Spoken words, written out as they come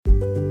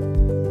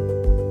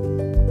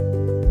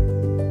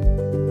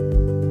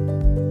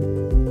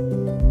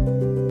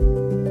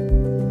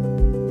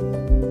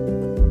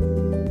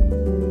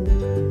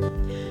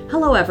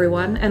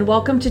everyone, and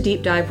welcome to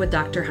Deep Dive with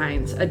Dr.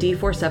 Hinz, a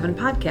D47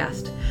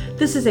 podcast.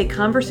 This is a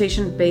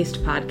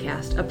conversation-based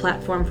podcast, a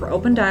platform for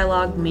open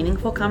dialogue,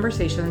 meaningful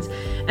conversations,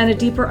 and a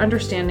deeper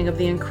understanding of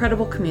the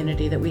incredible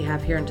community that we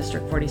have here in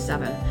District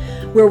 47,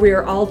 where we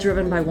are all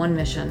driven by one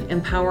mission,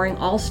 empowering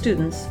all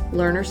students,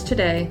 learners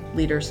today,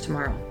 leaders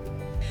tomorrow.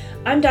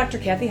 I'm Dr.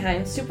 Kathy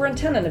Hinz,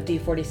 Superintendent of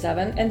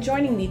D47, and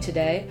joining me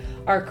today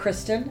are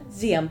Kristin,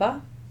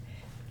 Ziemba,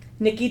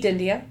 Nicki,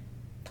 Dindia,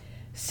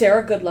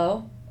 Sarah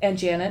Goodlow, and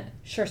Janet,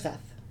 Sjurseth.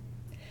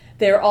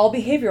 They are all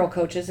behavioral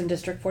coaches in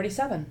District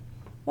 47.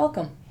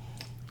 Welcome.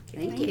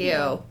 Thank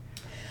you.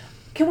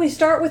 Can we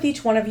start with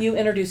each one of you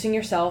introducing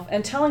yourself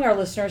and telling our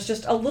listeners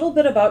just a little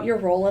bit about your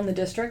role in the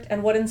district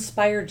and what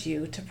inspired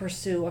you to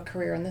pursue a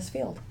career in this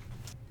field?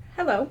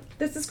 Hello,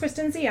 this is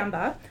Kristin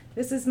Ziemba.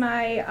 This is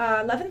my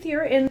 11th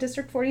year in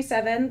District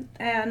 47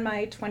 and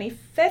my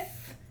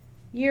 25th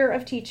year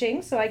of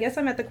teaching, so I guess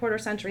I'm at the quarter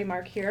century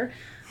mark here.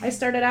 I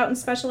started out in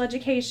special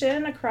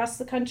education across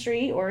the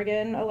country,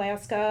 Oregon,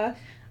 Alaska,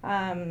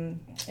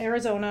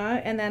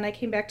 Arizona, and then I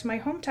came back to my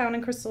hometown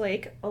in Crystal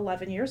Lake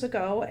 11 years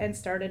ago and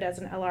started as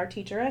an LR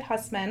teacher at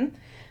Hussman.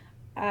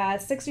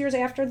 6 years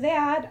after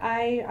that,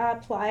 I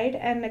applied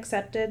and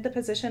accepted the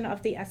position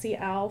of the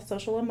SEL,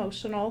 Social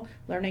Emotional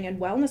Learning and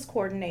Wellness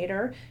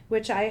Coordinator,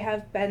 which I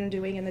have been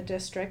doing in the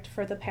district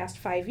for the past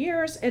 5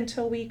 years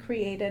until we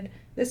created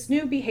this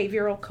new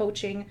behavioral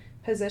coaching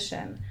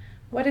position.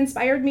 What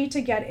inspired me to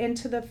get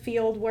into the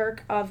field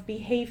work of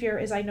behavior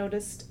is I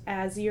noticed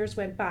as years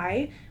went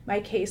by,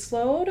 my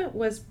caseload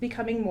was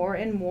becoming more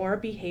and more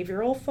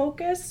behavioral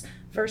focus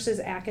versus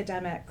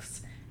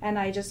academics. And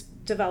I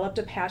just developed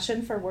a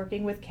passion for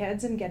working with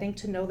kids and getting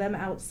to know them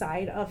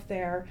outside of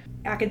their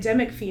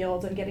academic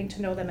field and getting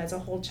to know them as a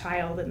whole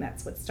child. And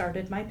that's what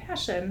started my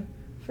passion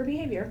for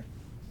behavior.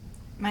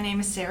 My name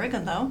is Sarah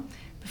Goodlow.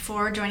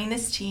 Before joining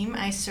this team,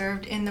 I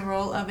served in the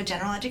role of a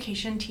general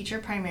education teacher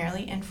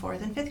primarily in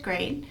 4th and 5th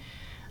grade.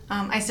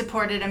 I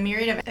supported a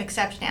myriad of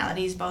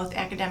exceptionalities, both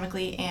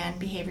academically and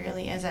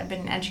behaviorally, as I've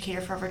been an educator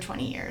for over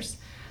 20 years.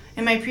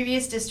 In my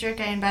previous district,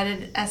 I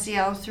embedded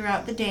SEL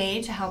throughout the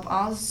day to help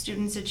all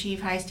students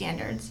achieve high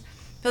standards.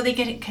 Building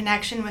a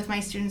connection with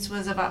my students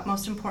was of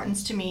utmost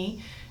importance to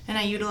me, and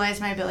I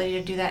utilized my ability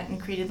to do that and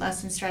created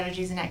lesson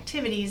strategies and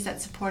activities that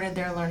supported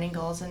their learning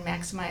goals and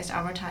maximized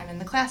our time in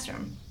the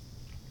classroom.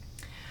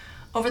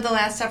 Over the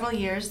last several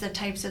years, the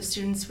types of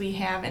students we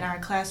have in our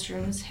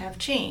classrooms have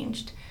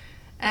changed,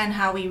 and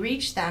how we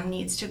reach them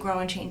needs to grow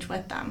and change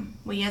with them.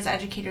 We as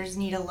educators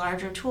need a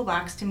larger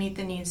toolbox to meet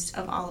the needs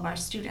of all of our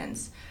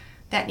students.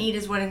 That need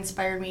is what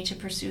inspired me to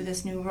pursue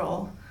this new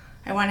role.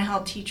 I want to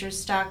help teachers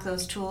stock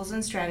those tools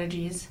and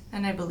strategies,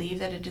 and I believe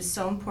that it is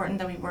so important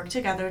that we work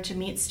together to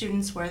meet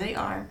students where they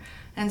are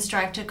and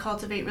strive to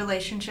cultivate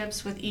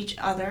relationships with each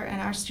other and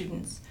our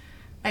students.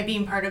 By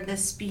being part of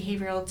this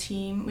behavioral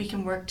team, we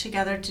can work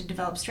together to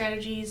develop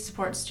strategies,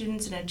 support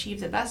students, and achieve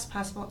the best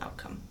possible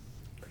outcome.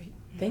 Great.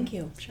 Thank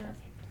you. Sure.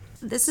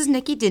 This is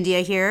Nicki,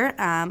 Dindia here.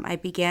 I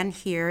began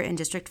here in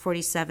District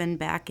 47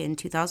 back in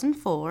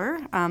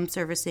 2004,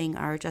 servicing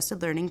our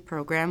adjusted learning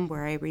program,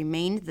 where I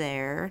remained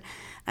there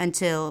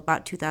until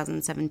about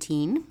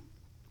 2017.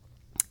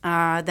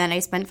 Then I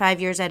spent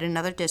 5 years at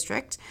another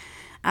district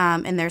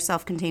in their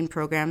self-contained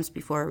programs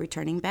before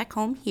returning back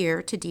home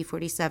here to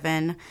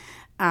D47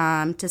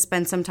 to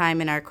spend some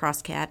time in our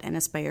CrossCat and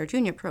Aspire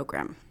Junior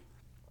program.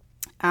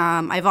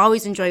 I've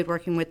always enjoyed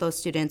working with those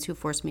students who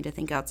force me to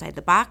think outside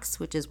the box,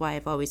 which is why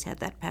I've always had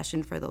that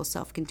passion for those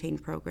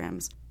self-contained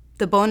programs.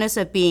 The bonus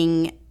of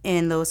being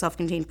in those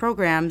self-contained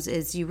programs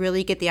is you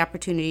really get the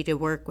opportunity to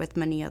work with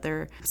many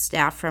other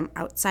staff from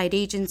outside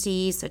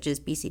agencies, such as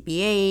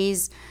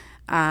BCBAs,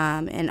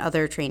 and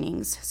other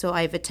trainings. So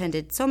I've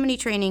attended so many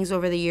trainings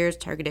over the years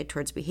targeted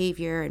towards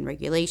behavior and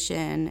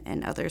regulation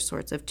and other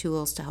sorts of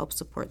tools to help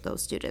support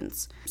those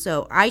students.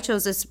 So I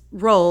chose this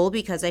role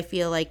because I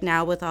feel like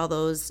now with all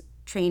those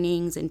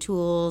trainings and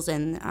tools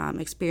and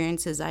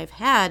experiences I've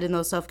had in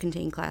those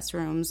self-contained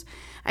classrooms,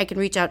 I can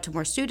reach out to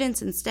more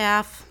students and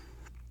staff.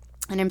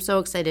 And I'm so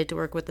excited to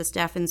work with the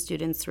staff and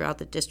students throughout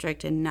the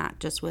district and not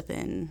just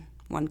within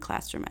one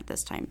classroom at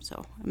this time.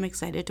 So I'm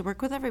excited to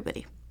work with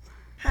everybody.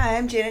 Hi,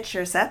 I'm Janet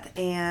Sjurseth,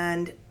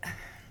 and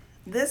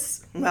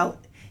if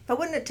I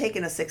wouldn't have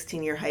taken a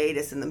 16-year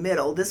hiatus in the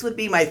middle, this would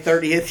be my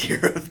 30th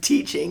year of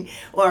teaching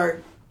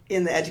or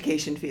in the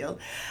education field.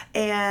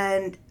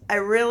 And I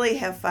really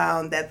have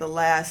found that the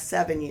last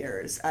 7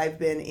 years I've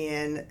been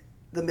in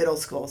the middle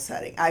school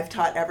setting. I've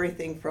taught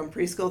everything from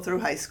preschool through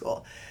high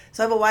school.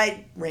 So I have a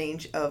wide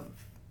range of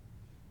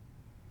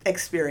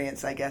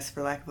experience, I guess,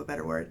 for lack of a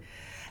better word.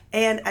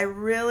 And I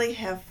really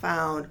have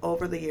found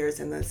over the years,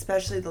 and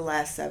especially the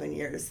last 7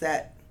 years,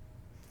 that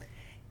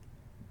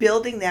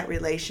building that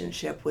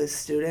relationship with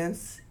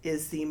students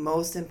is the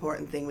most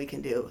important thing we can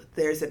do.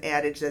 There's an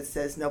adage that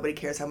says nobody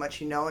cares how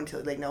much you know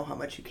until they know how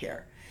much you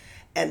care.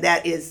 And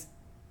that is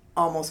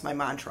almost my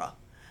mantra,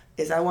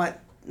 is I want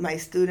my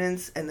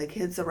students and the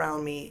kids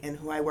around me and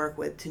who I work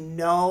with to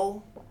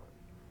know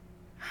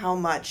how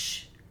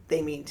much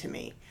they mean to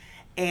me.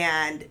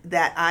 and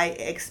that I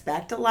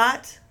expect a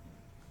lot,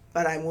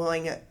 but I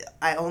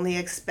only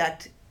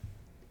expect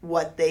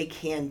what they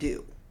can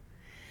do.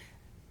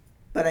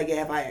 But I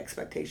have high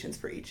expectations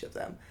for each of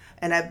them.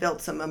 And I've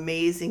built some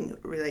amazing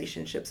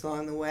relationships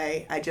along the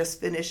way. I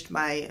just finished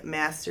my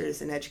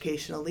master's in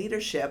educational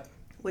leadership,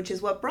 which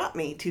is what brought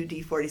me to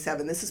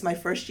D47. This is my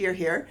first year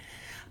here.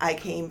 I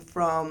came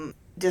from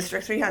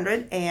District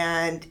 300,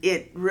 and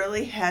it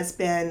really has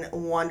been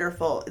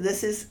wonderful.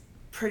 This is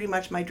pretty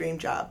much my dream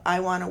job. I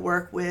want to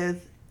work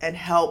with and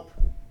help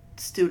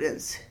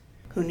students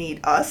who need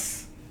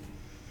us.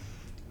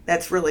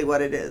 That's really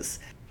what it is.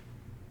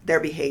 Their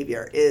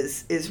behavior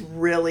is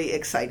really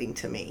exciting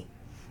to me,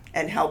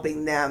 and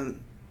helping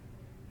them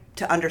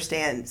to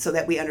understand so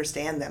that we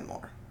understand them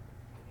more.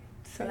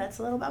 So that's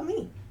a little about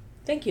me.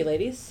 Thank you,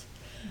 ladies.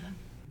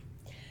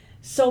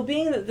 So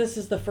being that this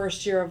is the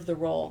first year of the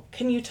role,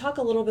 can you talk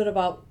a little bit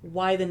about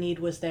why the need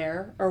was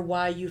there, or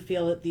why you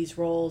feel that these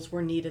roles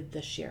were needed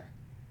this year?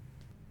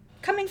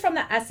 Coming from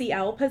the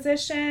SEL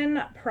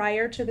position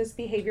prior to this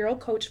behavioral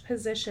coach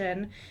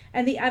position,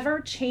 and the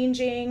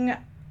ever-changing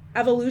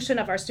evolution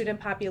of our student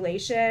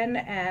population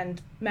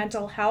and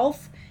mental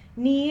health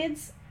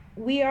needs,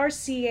 we are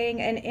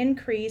seeing an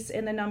increase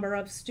in the number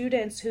of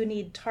students who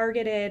need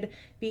targeted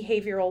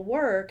behavioral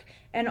work,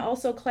 and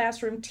also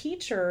classroom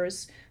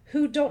teachers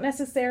who don't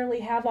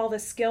necessarily have all the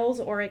skills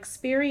or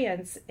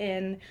experience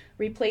in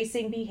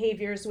replacing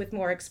behaviors with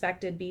more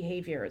expected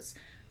behaviors.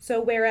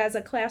 So whereas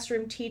a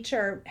classroom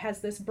teacher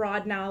has this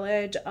broad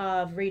knowledge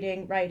of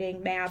reading,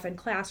 writing, math, and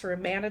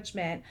classroom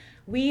management,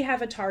 we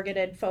have a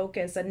targeted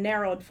focus, a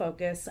narrowed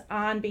focus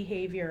on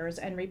behaviors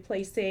and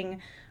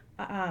replacing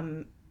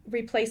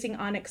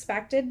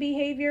unexpected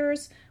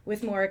behaviors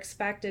with more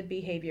expected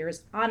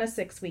behaviors on a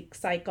 6-week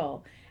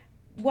cycle.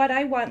 What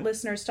I want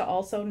listeners to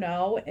also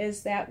know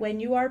is that when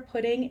you are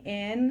putting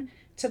in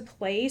to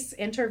place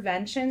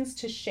interventions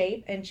to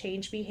shape and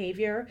change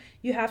behavior,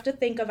 you have to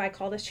think of, I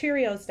call this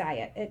Cheerios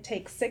diet. It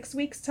takes 6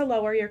 weeks to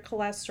lower your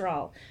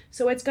cholesterol.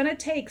 So it's going to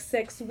take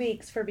 6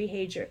 weeks for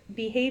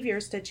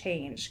behaviors to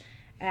change.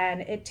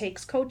 And it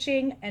takes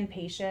coaching and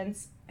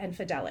patience and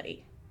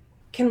fidelity.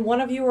 Can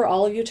one of you or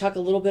all of you talk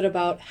a little bit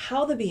about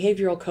how the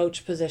behavioral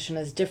coach position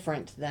is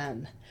different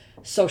than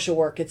social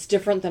work? It's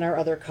different than our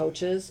other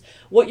coaches,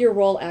 what your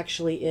role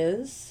actually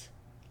is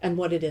and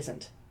what it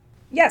isn't.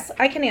 Yes,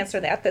 I can answer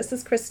that. This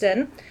is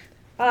Kristin.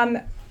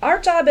 Our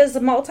job is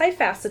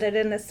multifaceted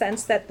in the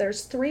sense that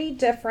there's 3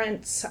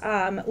 different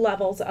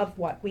levels of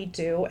what we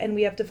do, and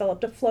we have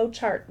developed a flow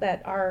chart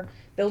that our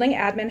building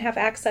admin have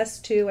access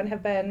to and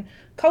have been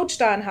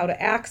coached on how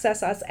to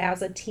access us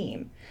as a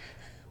team.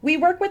 We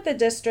work with the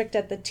district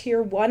at the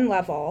Tier 1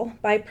 level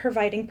by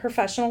providing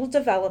professional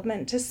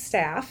development to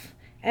staff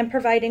and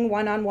providing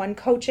one-on-one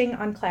coaching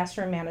on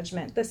classroom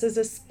management. This is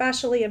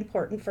especially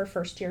important for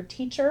first-year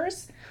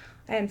teachers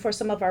and for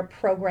some of our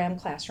program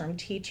classroom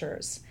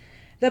teachers.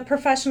 The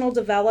professional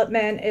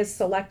development is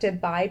selected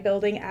by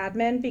building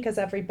admin because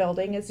every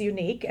building is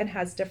unique and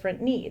has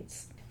different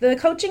needs. The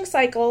coaching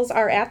cycles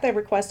are at the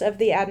request of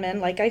the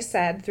admin, like I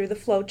said, through the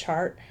flow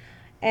chart,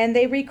 and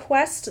they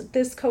request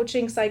this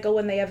coaching cycle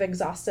when they have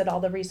exhausted all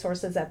the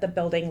resources at the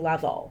building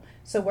level.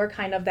 So we're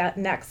kind of that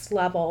next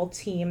level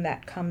team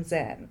that comes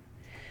in.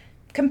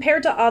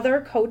 Compared to other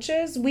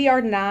coaches, we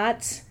are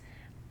not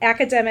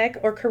academic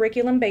or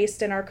curriculum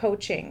based in our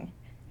coaching.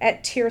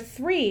 At Tier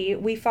 3,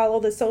 we follow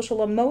the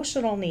social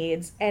emotional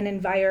needs and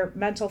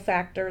environmental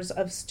factors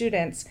of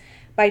students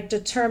by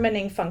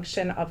determining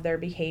function of their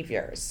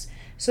behaviors.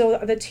 So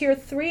the Tier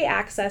 3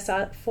 access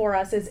for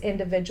us is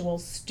individual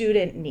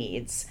student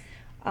needs.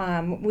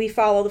 We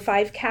follow the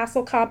 5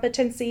 CASTLE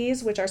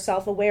competencies, which are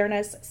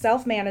self-awareness,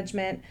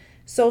 self-management,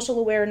 social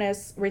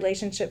awareness,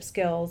 relationship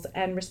skills,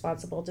 and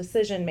responsible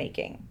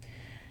decision-making.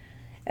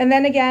 And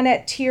then again,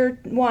 at Tier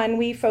 1,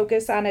 we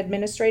focus on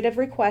administrative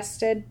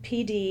requested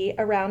PD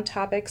around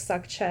topics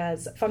such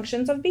as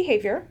functions of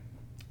behavior,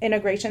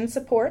 integration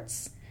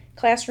supports,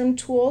 classroom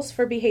tools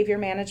for behavior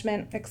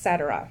management,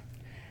 etc.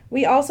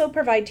 We also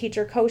provide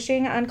teacher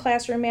coaching on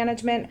classroom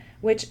management,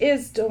 which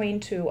is Domain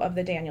 2 of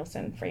the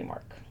Danielson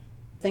framework.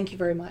 Thank you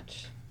very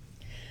much.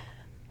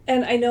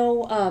 And I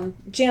know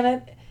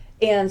Janet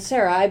and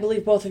Sarah, I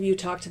believe both of you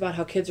talked about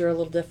how kids are a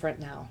little different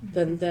now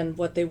than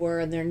what they were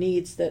and their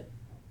needs that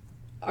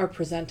are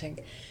presenting.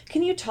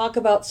 Can you talk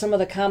about some of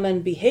the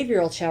common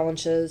behavioral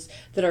challenges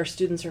that our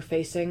students are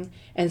facing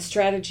and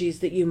strategies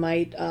that you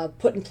might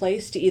put in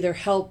place to either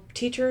help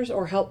teachers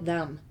or help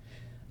them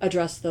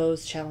address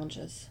those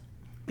challenges?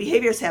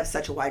 Behaviors have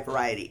such a wide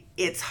variety.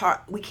 It's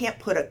hard. We can't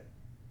put a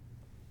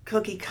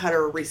cookie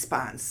cutter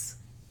response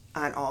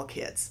on all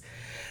kids.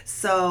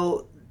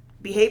 So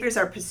behaviors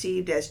are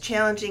perceived as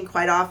challenging,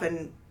 quite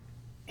often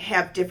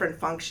have different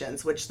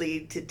functions, which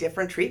lead to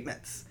different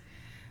treatments.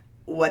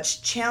 What's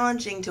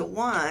challenging to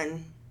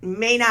one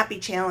may not be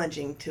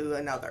challenging to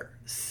another.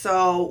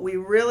 So we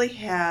really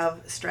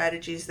have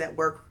strategies that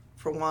work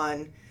for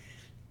one,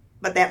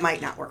 but that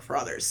might not work for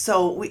others.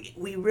 So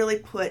we really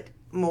put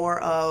more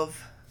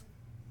of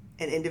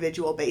an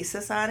individual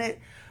basis on it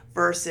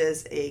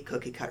versus a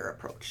cookie cutter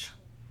approach.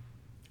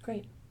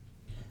 Great.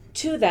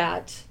 To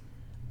that,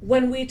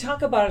 when we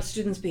talk about a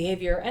student's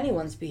behavior,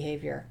 anyone's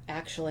behavior,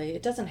 actually,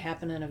 it doesn't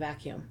happen in a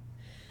vacuum.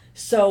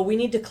 So we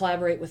need to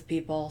collaborate with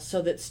people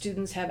so that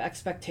students have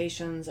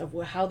expectations of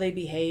how they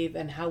behave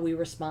and how we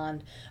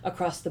respond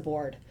across the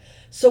board.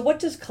 So what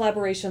does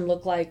collaboration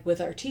look like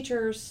with our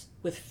teachers,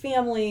 with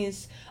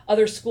families,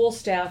 other school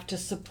staff to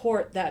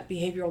support that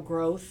behavioral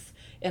growth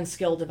and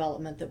skill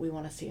development that we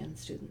want to see in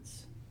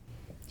students?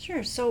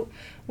 Sure. So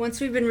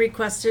once we've been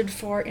requested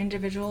for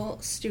individual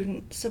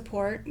student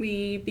support,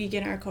 we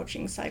begin our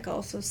coaching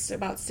cycle. So it's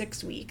about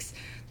 6 weeks.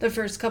 The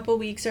first couple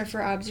weeks are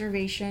for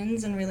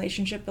observations and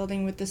relationship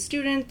building with the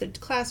student, the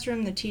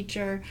classroom, the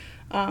teacher,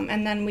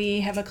 and then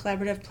we have a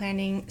collaborative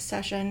planning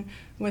session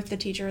with the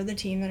teacher or the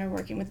team that are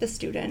working with the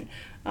student.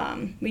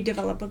 We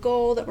develop a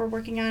goal that we're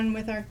working on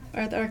with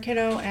our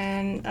kiddo,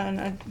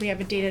 and we have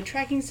a data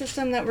tracking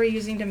system that we're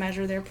using to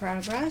measure their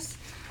progress.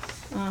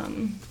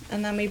 And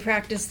then we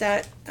practice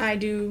that I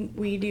do,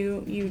 we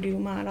do, you do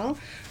model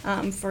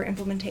for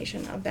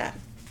implementation of the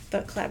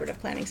collaborative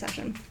planning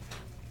session.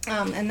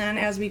 And then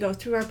as we go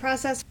through our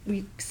process,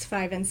 weeks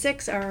 5 and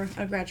 6 are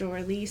a gradual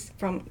release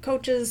from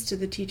coaches to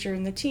the teacher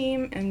and the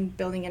team, and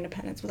building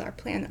independence with our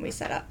plan that we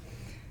set up.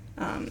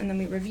 And then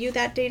we review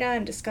that data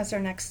and discuss our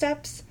next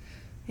steps.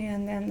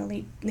 And then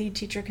the lead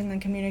teacher can then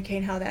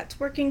communicate how that's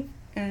working,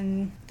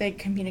 and they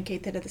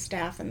communicate that to the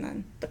staff and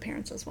then the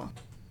parents as well.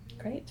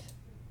 Great.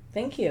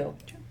 Thank you.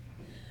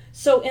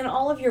 So in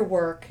all of your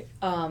work,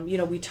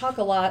 we talk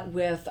a lot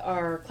with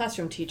our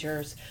classroom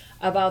teachers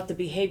about the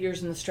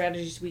behaviors and the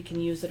strategies we can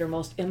use that are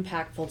most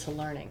impactful to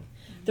learning.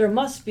 There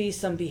must be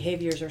some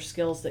behaviors or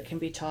skills that can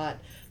be taught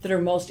that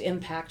are most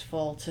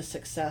impactful to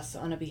success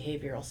on a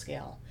behavioral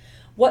scale.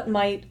 What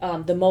might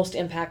the most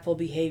impactful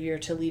behavior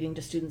to leading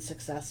to student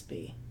success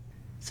be?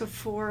 So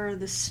for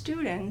the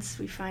students,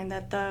 we find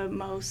that the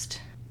most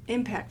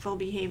impactful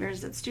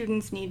behaviors that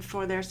students need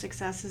for their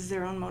success is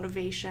their own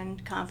motivation,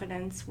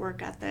 confidence,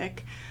 work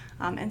ethic,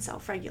 and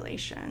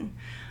self-regulation.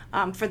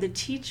 For the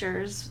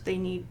teachers, they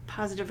need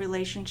positive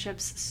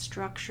relationships,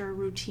 structure,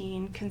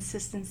 routine,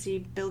 consistency,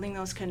 building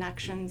those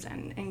connections,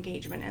 and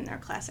engagement in their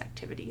class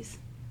activities.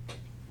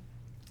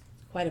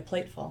 Quite a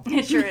plateful.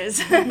 It sure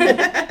is.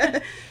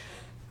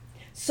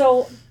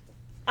 So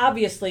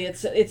obviously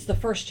it's the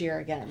first year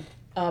again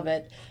of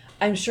it.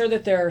 I'm sure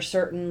that there are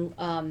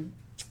certain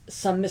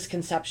some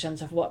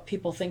misconceptions of what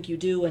people think you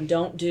do and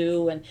don't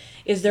do, and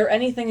is there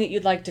anything that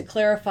you'd like to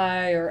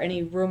clarify, or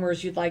any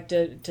rumors you'd like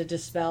to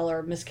dispel,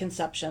 or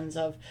misconceptions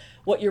of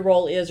what your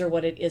role is or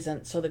what it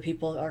isn't, so that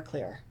people are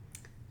clear?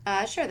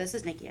 Sure, this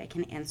is Nicki. I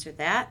can answer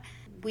that.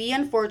 We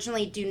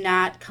unfortunately do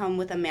not come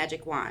with a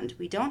magic wand.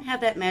 We don't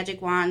have that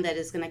magic wand that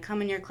is going to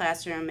come in your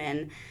classroom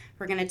and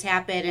we're going to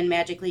tap it and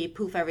magically,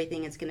 poof,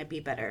 everything is going to be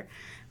better.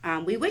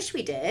 We wish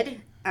we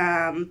did,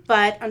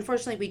 but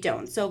unfortunately we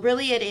don't. So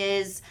really it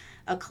is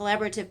a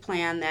collaborative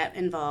plan that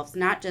involves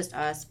not just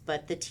us,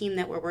 but the team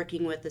that we're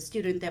working with, the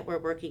student that we're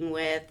working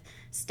with,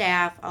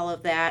 staff, all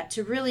of that,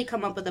 to really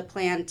come up with a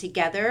plan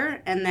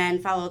together and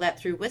then follow that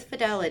through with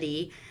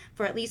fidelity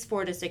for at least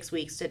 4 to 6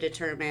 weeks to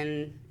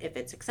determine if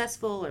it's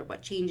successful or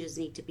what changes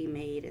need to be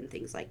made and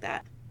things like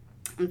that.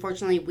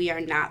 Unfortunately, we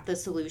are not the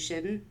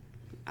solution.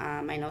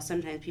 I know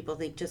sometimes people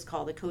think just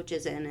call the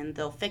coaches in and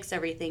they'll fix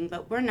everything,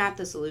 but we're not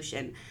the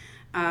solution.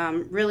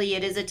 Really,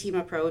 it is a team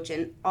approach,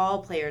 and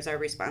all players are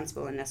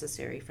responsible and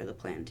necessary for the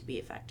plan to be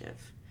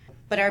effective.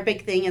 But our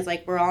big thing is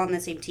we're all on the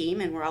same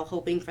team, and we're all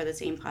hoping for the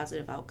same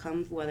positive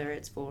outcome, whether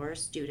it's for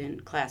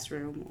student,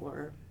 classroom,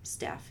 or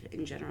staff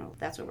in general.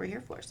 That's what we're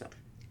here for. So,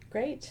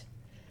 great.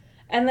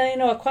 And then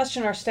a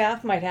question our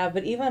staff might have,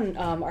 but even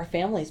our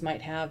families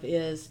might have,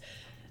 is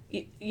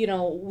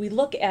we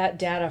look at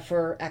data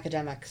for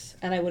academics,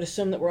 and I would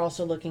assume that we're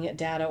also looking at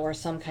data or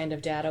some kind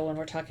of data when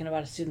we're talking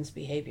about a student's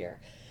behavior.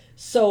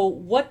 So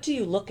what do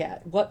you look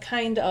at? What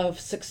kind of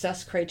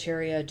success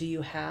criteria do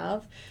you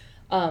have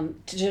to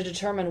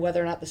determine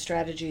whether or not the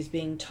strategies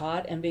being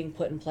taught and being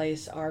put in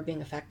place are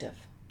being effective?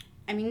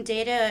 I mean,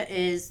 data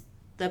is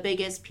the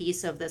biggest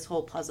piece of this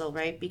whole puzzle,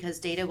 right? Because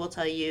data will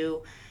tell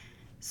you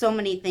so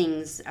many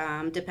things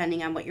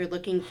depending on what you're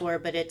looking for,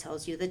 but it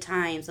tells you the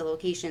times, the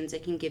locations.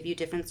 It can give you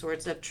different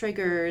sorts of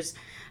triggers,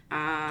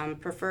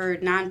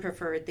 preferred,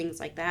 non-preferred,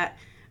 things like that.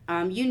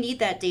 You need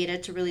that data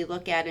to really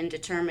look at and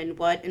determine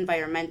what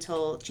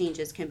environmental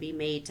changes can be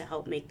made to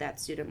help make that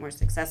student more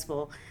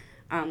successful.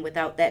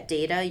 Without that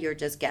data, you're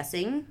just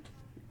guessing.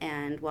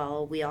 And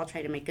while we all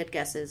try to make good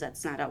guesses,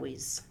 that's not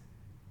always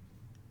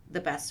the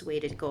best way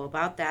to go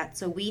about that.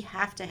 So we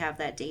have to have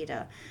that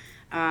data.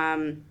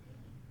 And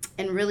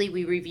really,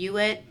 we review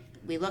it.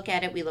 We look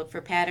at it. We look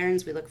for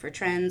patterns. We look for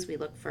trends. We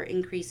look for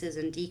increases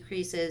and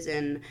decreases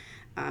in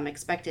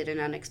expected and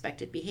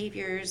unexpected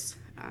behaviors.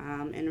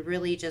 And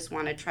really just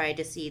want to try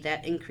to see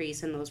that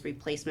increase in those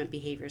replacement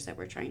behaviors that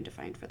we're trying to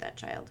find for that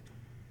child.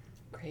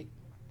 Great.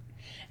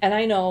 And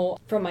I know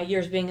from my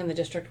years being in the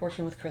district,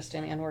 working with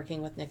Kristin and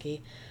working with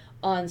Nicki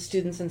on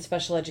students in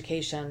special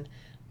education,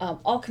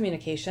 all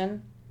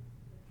communication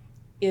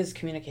is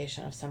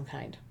communication of some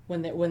kind.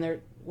 When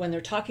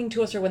they're talking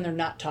to us or when they're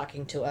not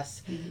talking to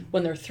us,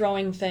 when they're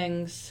throwing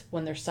things,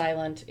 when they're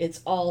silent,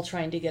 it's all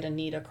trying to get a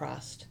need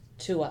across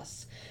to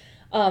us.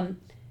 When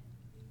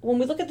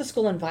we look at the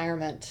school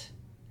environment,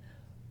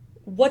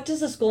 what does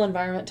the school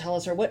environment tell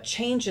us, or what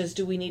changes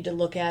do we need to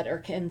look at or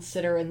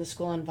consider in the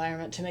school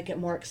environment to make it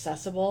more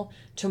accessible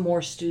to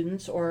more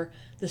students, or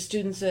the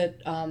students that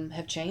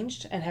have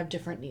changed and have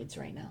different needs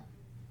right now?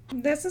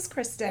 This is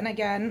Kristin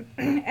again,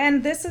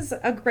 and this is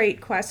a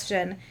great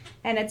question,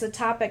 and it's a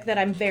topic that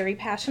I'm very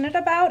passionate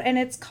about, and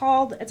it's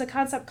a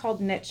concept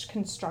called niche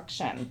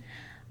construction.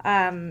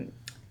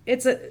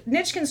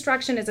 Niche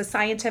construction is a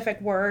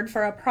scientific word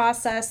for a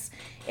process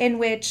in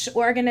which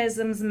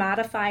organisms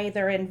modify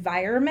their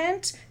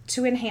environment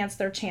to enhance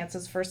their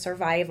chances for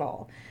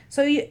survival.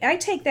 So I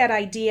take that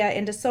idea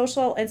into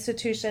social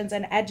institutions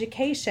and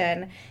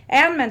education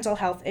and mental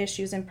health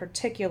issues in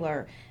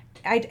particular,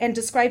 and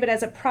describe it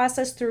as a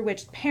process through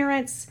which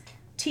parents,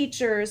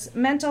 teachers,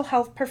 mental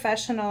health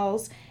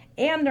professionals,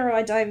 and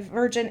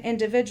neurodivergent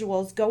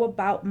individuals go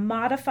about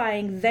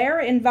modifying their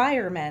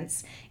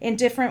environments in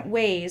different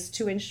ways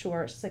to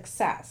ensure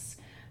success.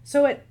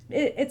 So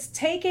it's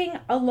taking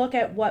a look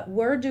at what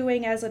we're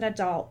doing as an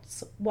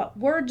adults, what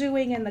we're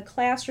doing in the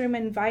classroom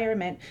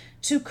environment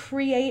to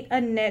create a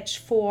niche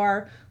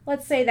for,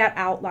 let's say, that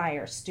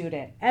outlier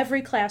student.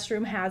 Every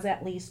classroom has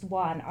at least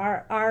one.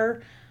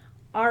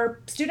 Our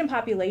student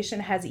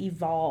population has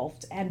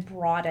evolved and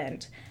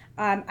broadened.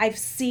 I've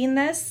seen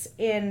this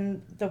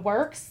in the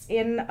works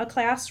in a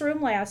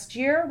classroom last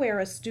year where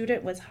a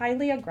student was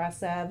highly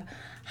aggressive,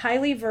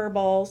 highly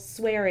verbal,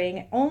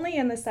 swearing, only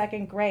in the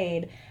second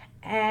grade,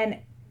 and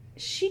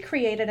she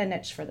created a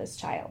niche for this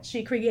child.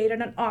 She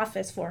created an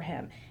office for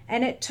him,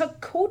 and it took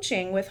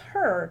coaching with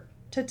her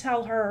to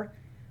tell her,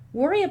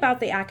 worry about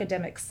the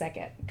academics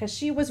second, because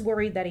she was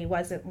worried that he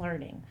wasn't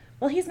learning.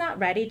 Well, he's not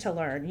ready to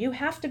learn. You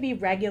have to be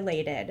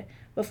regulated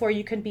before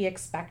you can be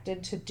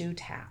expected to do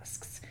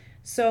tasks.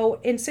 So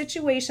in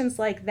situations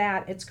like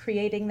that, it's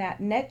creating that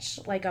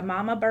niche, like a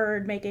mama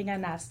bird making a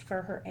nest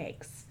for her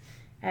eggs.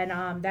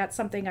 And that's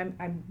something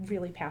I'm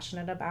really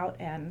passionate about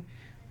and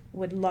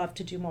would love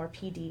to do more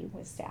PD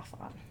with staff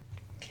on.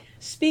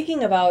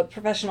 Speaking about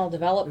professional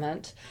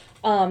development,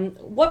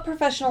 what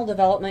professional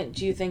development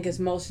do you think is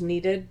most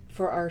needed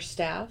for our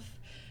staff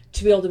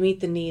to be able to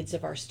meet the needs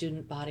of our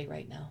student body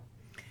right now?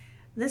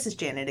 This is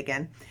Janet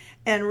again.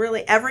 And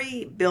really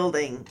every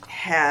building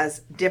has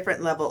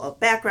different level of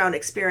background,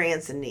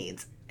 experience, and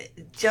needs.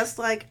 Just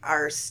like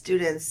our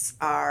students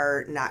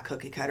are not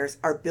cookie cutters,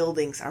 our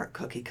buildings aren't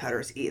cookie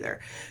cutters either.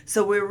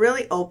 So we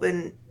really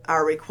open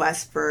our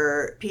request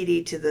for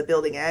PD to the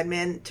building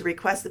admin to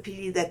request the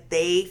PD that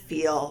they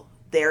feel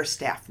their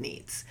staff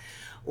needs.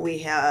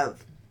 And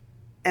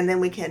then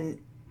we can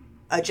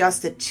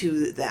adjust it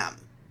to them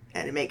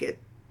and make it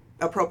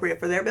appropriate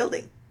for their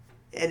building.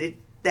 And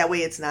that way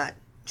it's not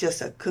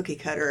just a cookie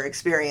cutter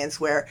experience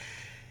where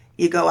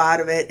you go out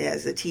of it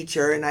as a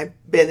teacher, and I've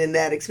been in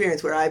that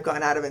experience where I've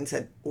gone out of it and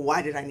said,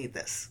 why did I need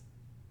this?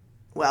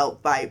 Well,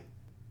 by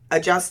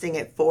adjusting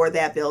it for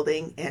that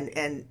building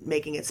and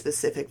making it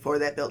specific for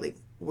that building,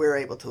 we're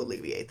able to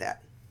alleviate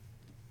that.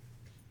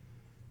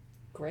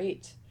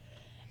 Great.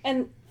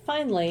 And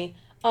finally,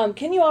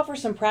 can you offer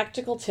some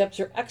practical tips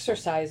or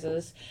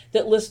exercises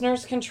that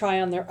listeners can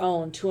try on their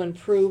own to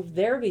improve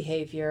their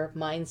behavior,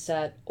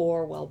 mindset,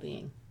 or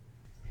well-being?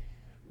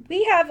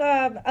 We have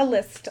a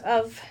list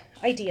of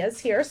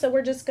ideas here, so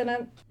we're just going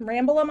to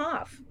ramble them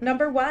off.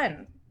 Number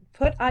 1,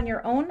 put on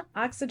your own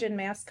oxygen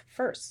mask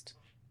first.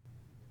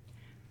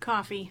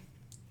 Coffee.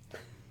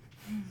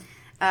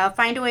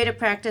 Find a way to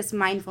practice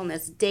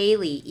mindfulness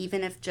daily,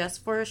 even if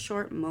just for a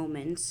short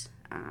moment.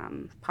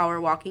 Power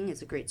walking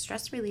is a great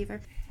stress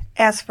reliever.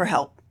 Ask for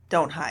help.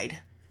 Don't hide.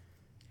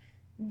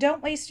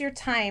 Don't waste your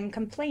time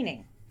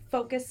complaining.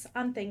 Focus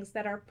on things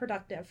that are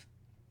productive.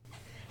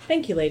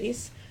 Thank you,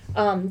 ladies.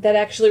 That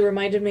actually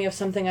reminded me of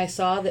something I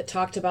saw that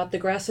talked about the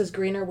grass is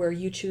greener where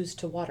you choose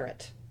to water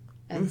it.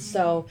 And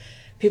so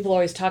people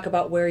always talk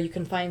about where you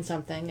can find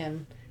something,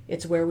 and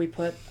it's where we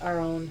put our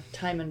own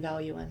time and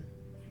value in.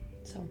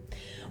 So,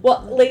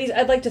 well, ladies,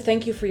 I'd like to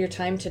thank you for your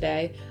time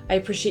today. I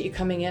appreciate you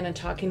coming in and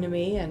talking to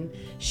me and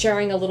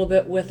sharing a little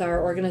bit with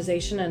our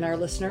organization and our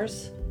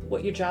listeners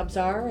what your jobs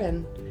are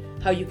and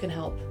how you can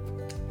help.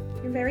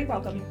 You're very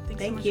welcome.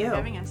 Thanks Thank so much you for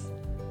having us.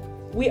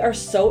 We are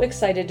so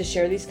excited to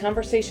share these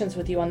conversations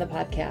with you on the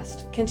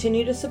podcast.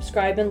 Continue to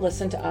subscribe and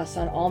listen to us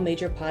on all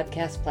major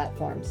podcast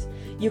platforms.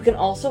 You can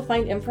also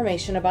find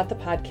information about the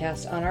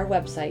podcast on our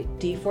website,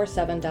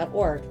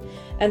 d47.org,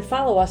 and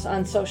follow us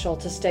on social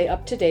to stay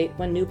up to date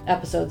when new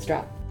episodes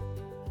drop.